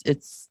just,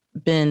 it's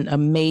been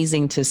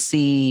amazing to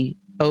see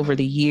over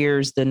the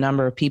years, the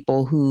number of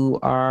people who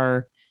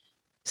are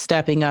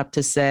stepping up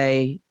to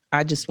say,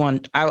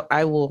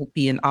 I will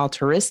be an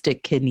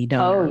altruistic kidney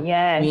donor. Oh,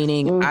 yes.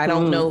 Meaning I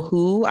don't know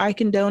who I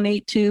can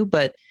donate to,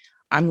 but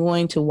I'm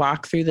going to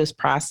walk through this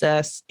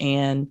process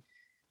and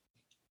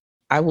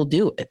I will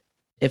do it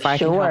if I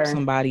can help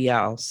somebody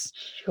else.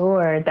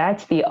 Sure.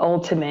 That's the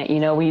ultimate, you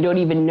don't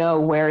even know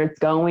where it's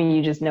going.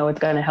 You just know it's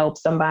going to help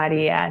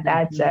somebody. Yeah,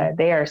 that's,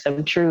 they are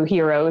some true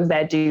heroes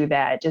that do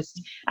that,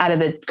 just out of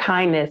the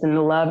kindness and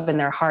the love in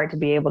their heart to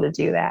be able to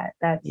do that.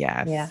 That's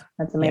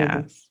amazing.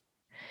 Yes.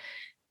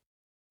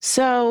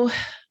 So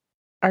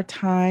our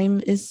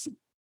time is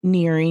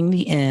nearing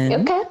the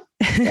end.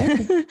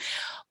 Okay.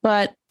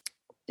 But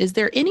is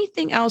there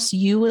anything else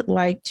you would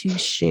like to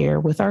share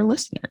with our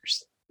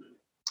listeners?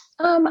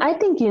 I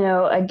think,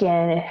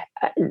 again,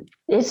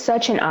 it's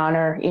such an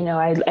honor.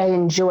 I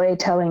enjoy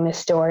telling this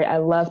story. I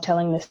love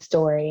telling this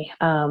story.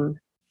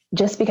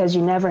 Just because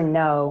you never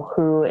know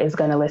who is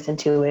going to listen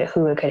to it,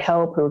 who it could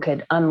help, who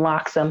could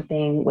unlock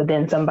something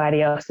within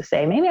somebody else to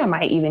say, maybe I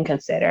might even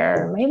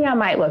consider, maybe I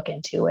might look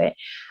into it.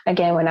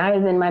 Again, when I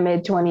was in my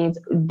mid-20s,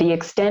 the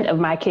extent of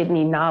my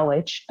kidney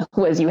knowledge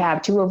was you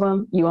have two of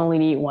them, you only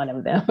need one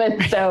of them.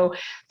 And so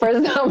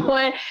for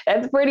someone,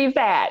 that's pretty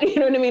sad. You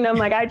know what I mean? I'm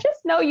like, I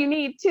just know you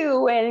need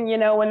two. And,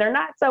 when they're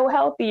not so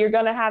healthy, you're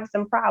going to have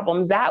some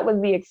problems. That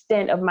was the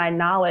extent of my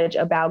knowledge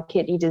about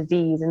kidney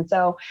disease. And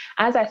so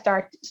as I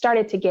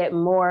started to get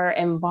more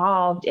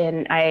involved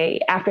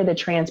after the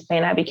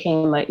transplant, I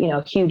became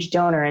a huge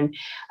donor and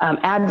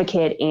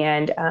advocate,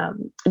 and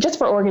just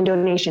for organ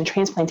donation,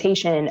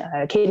 transplantation,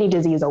 kidney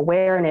disease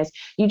awareness,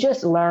 you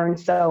just learn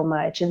so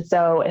much. And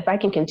so if I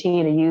can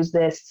continue to use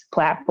this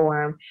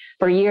platform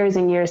for years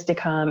and years to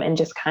come and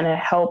just kind of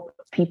help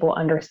people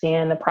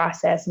understand the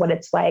process, what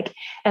it's like,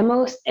 and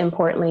most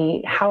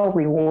importantly, how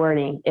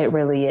rewarding it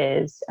really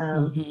is.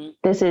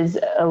 This has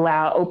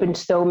opened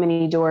so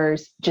many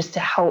doors just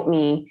to help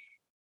me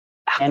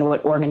and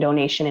what organ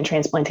donation and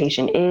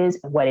transplantation is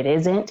and what it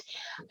isn't.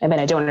 I've been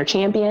a donor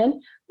champion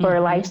for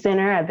Life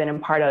Center. I've been a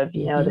part of,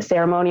 the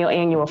ceremonial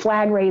annual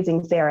flag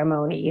raising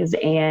ceremonies,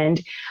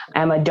 and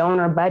I'm a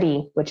donor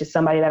buddy, which is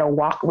somebody that'll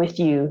walk with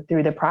you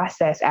through the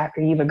process after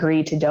you've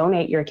agreed to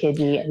donate your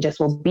kidney and just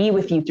will be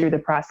with you through the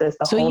process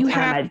the whole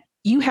time.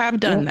 You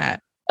have done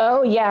that.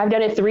 Oh yeah. I've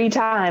done it 3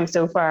 times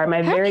so far.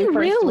 My very first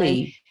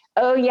really?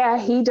 One. Oh yeah.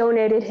 He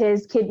donated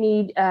his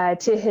kidney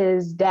to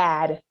his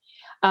dad.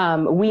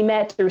 We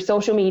met through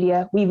social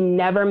media. We've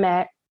never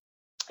met.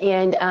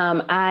 And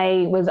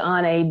I was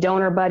on a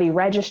donor buddy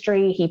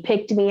registry. He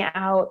picked me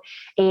out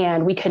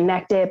and we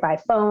connected by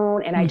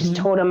phone. And I just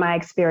told him my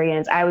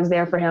experience. I was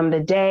there for him the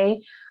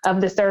day of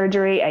the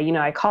surgery.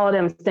 I called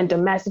him, sent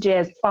him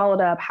messages,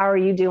 followed up. How are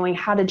you doing?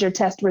 How did your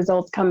test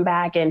results come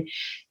back? And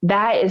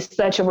that is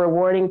such a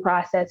rewarding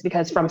process,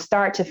 because from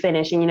start to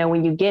finish, and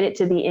when you get it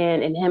to the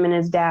end and him and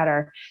his dad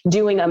are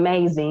doing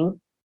amazing,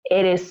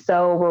 it is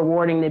so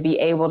rewarding to be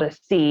able to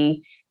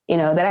see,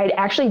 that I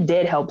actually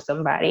did help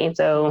somebody. And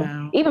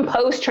so even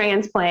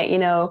post-transplant,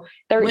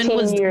 13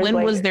 years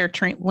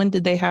later. When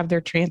did they have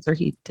their transfer?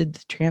 He did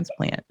the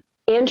transplant.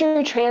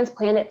 Andrew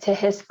transplanted to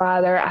his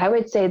father. I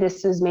would say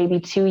this was maybe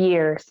 2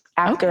 years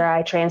after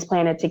I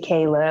transplanted to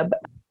Caleb.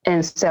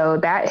 And so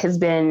that has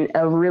been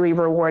a really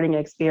rewarding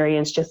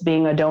experience, just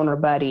being a donor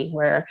buddy,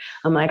 where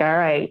I'm like, all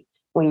right,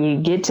 when you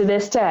get to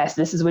this test,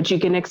 this is what you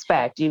can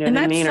expect. You know what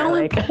I mean? And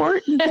that's so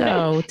important,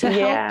 though, to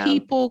help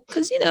people,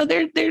 because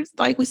there's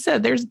like we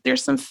said,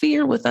 there's some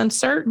fear with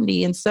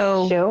uncertainty, and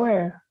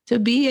so to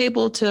be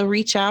able to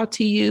reach out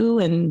to you,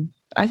 and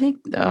I think,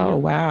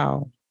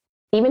 wow,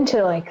 even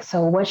to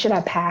so what should I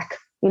pack?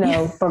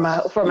 For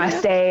my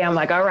stay, I'm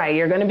like, all right,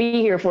 you're going to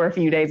be here for a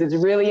few days. It's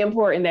really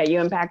important that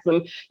you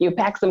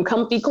pack some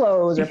comfy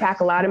clothes or pack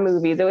a lot of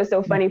movies. It was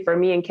so funny for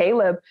me and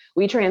Caleb.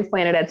 We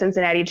transplanted at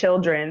Cincinnati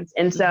Children's.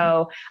 And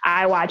so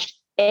I watched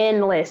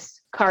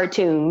endless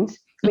cartoons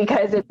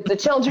because it's a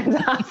children's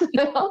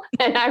hospital.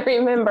 And I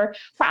remember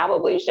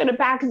probably should have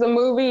packed some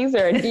movies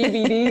or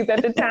DVDs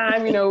at the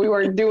time. We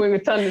weren't doing a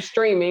ton of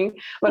streaming,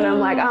 but I'm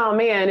like, oh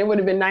man, it would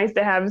have been nice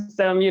to have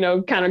some,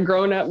 kind of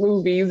grown up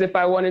movies if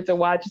I wanted to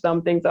watch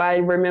something. So I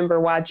remember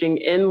watching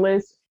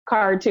endless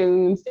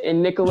cartoons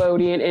and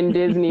Nickelodeon and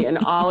Disney and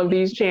all of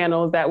these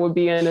channels that would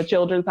be in a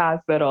children's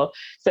hospital.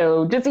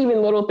 So just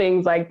even little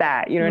things like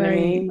that, you know what I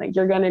mean? Like,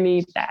 you're going to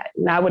need that.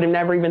 And I would have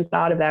never even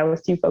thought of that. I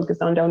was too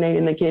focused on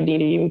donating the kidney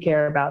to even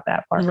care about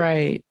that part.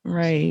 Right.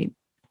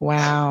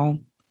 Wow.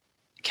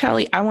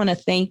 Kelly, I want to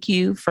thank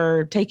you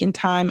for taking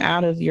time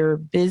out of your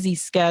busy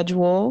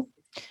schedule.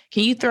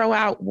 Can you throw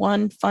out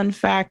one fun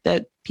fact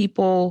that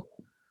people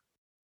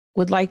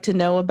would like to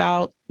know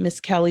about Miss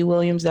Kelly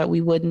Williams that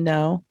we wouldn't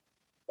know?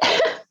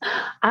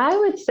 I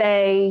would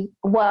say,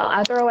 well,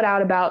 I throw it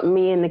out about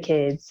me and the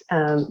kids.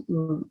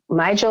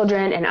 My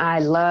children and I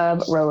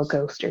love roller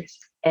coasters.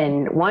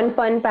 And one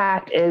fun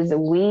fact is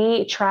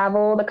we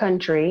travel the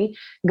country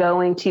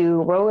going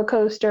to roller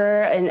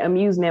coaster and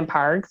amusement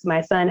parks. My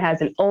son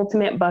has an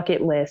ultimate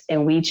bucket list,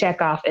 and we check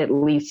off at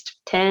least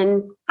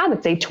 10, I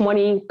would say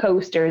 20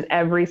 coasters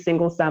every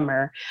single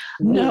summer.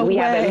 We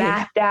have it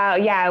mapped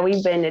out. Yeah,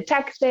 we've been to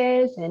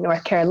Texas and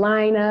North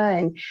Carolina,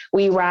 and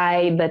we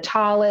ride the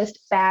tallest,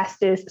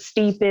 fastest,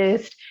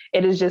 steepest.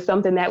 It is just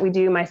something that we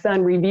do. My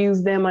son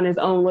reviews them on his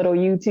own little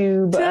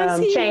YouTube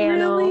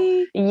channel.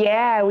 Really?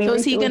 Yeah. So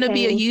is he going to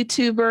be a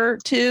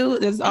YouTuber too?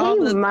 There's all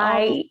the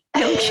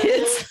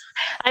kids.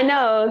 I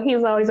know.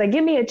 He's always like,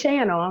 give me a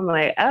channel. I'm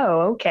like,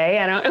 oh, okay.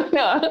 I don't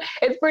know.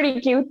 It's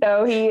pretty cute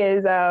though. He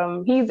is,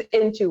 he's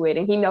into it,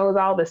 and he knows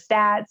all the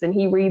stats, and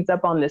he reads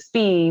up on the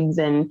speeds,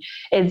 and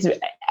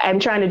I'm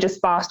trying to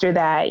just foster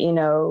that,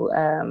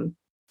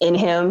 in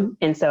him.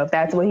 And so if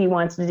that's what he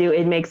wants to do,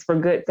 it makes for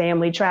good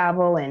family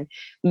travel. And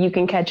you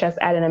can catch us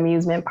at an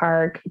amusement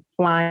park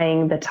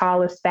flying the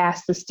tallest,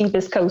 fastest,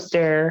 steepest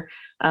coaster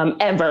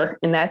ever.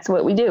 And that's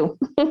what we do.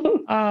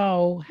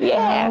 Oh,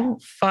 yeah. How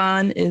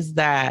fun is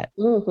that?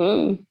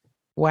 Mm-hmm.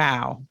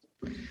 Wow.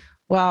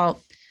 Well,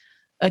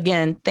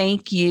 again,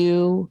 thank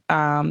you.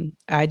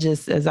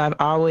 As I've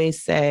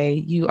always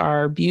say, you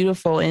are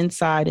beautiful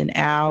inside and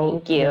out.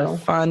 Thank you. You're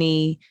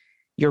funny.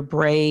 You're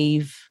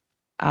brave.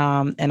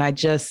 And I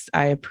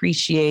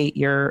appreciate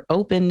your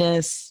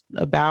openness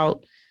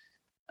about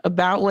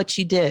what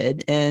you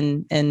did.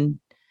 And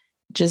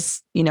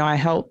just, my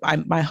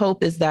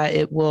hope is that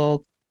it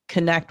will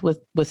connect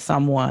with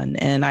someone.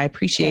 And I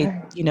appreciate,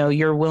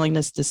 your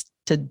willingness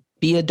to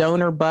be a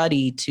donor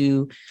buddy,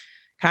 to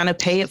kind of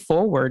pay it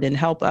forward and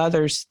help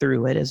others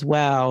through it as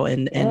well.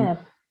 And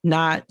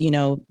not,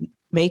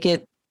 make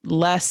it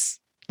less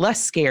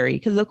scary.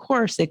 Because of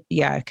course it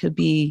could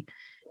be,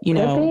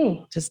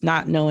 just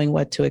not knowing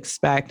what to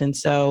expect. And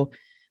so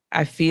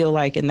I feel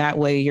like in that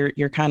way,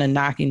 you're kind of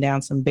knocking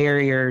down some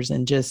barriers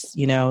and just,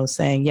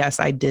 saying,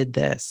 yes, I did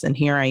this and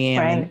here I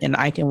am, and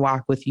I can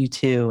walk with you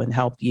too and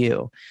help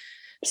you.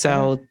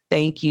 So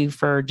thank you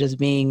for just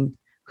being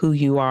who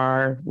you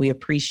are. We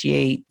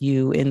appreciate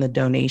you in the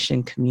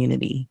donation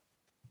community.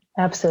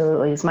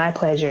 Absolutely. It's my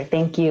pleasure.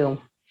 Thank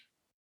you.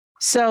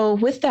 So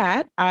with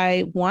that,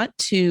 I want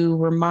to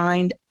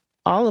remind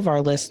all of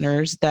our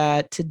listeners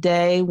that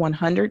today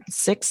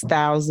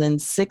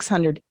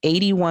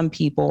 106,681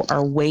 people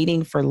are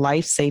waiting for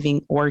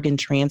life-saving organ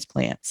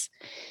transplants.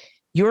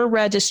 Your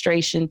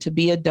registration to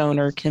be a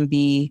donor can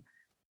be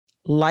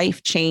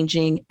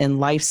life-changing and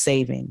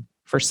life-saving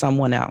for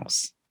someone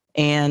else.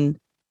 And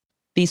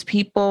these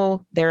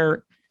people,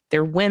 they're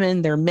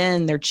women, they're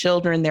men, they're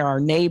children, they're our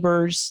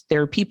neighbors,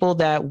 they're people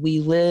that we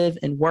live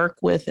and work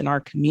with in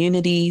our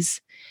communities.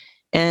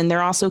 And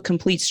they're also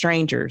complete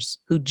strangers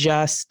who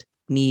just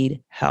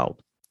need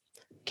help.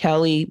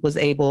 Kelly was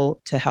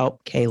able to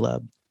help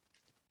Caleb.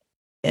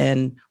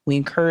 And we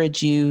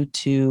encourage you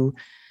to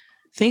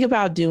think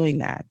about doing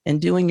that and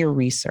doing your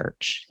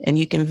research. And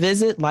you can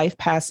visit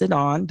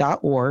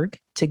lifepassiton.org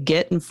to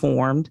get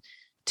informed,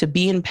 to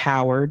be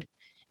empowered,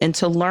 and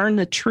to learn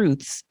the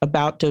truths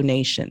about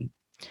donation.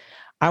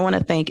 I want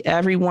to thank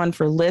everyone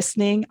for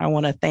listening. I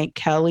want to thank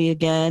Kelly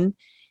again.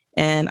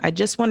 And I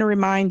just want to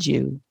remind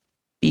you,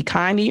 be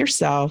kind to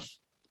yourself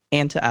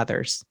and to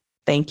others.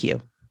 Thank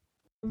you.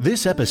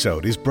 This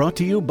episode is brought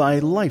to you by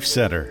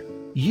LifeCenter.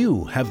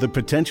 You have the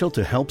potential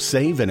to help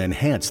save and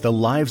enhance the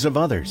lives of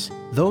others,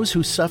 those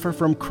who suffer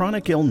from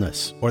chronic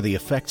illness or the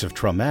effects of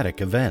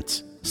traumatic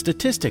events.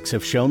 Statistics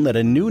have shown that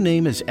a new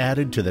name is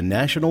added to the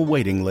national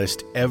waiting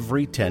list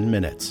every 10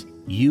 minutes.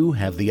 You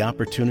have the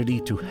opportunity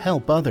to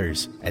help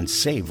others and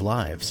save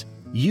lives.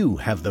 You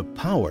have the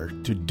power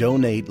to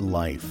donate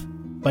life.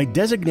 By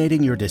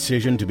designating your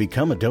decision to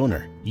become a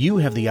donor, you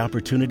have the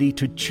opportunity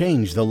to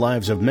change the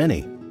lives of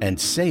many and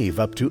save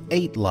up to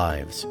 8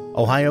 lives.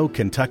 Ohio,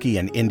 Kentucky,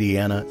 and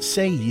Indiana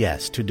say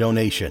yes to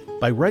donation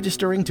by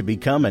registering to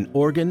become an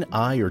organ,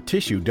 eye, or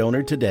tissue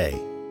donor today.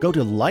 Go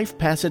to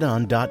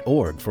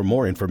lifepassiton.org for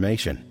more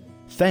information.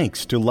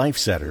 Thanks to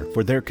LifeCenter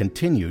for their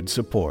continued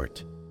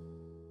support.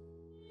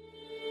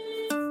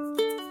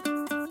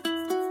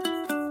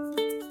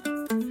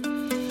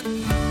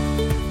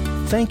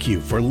 Thank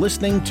you for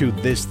listening to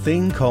This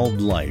Thing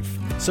Called Life.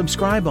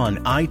 Subscribe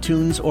on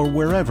iTunes or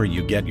wherever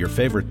you get your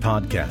favorite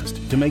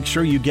podcast to make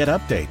sure you get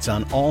updates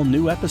on all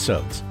new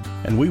episodes.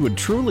 And we would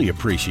truly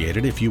appreciate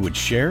it if you would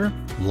share,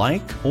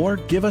 like, or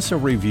give us a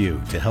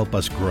review to help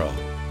us grow.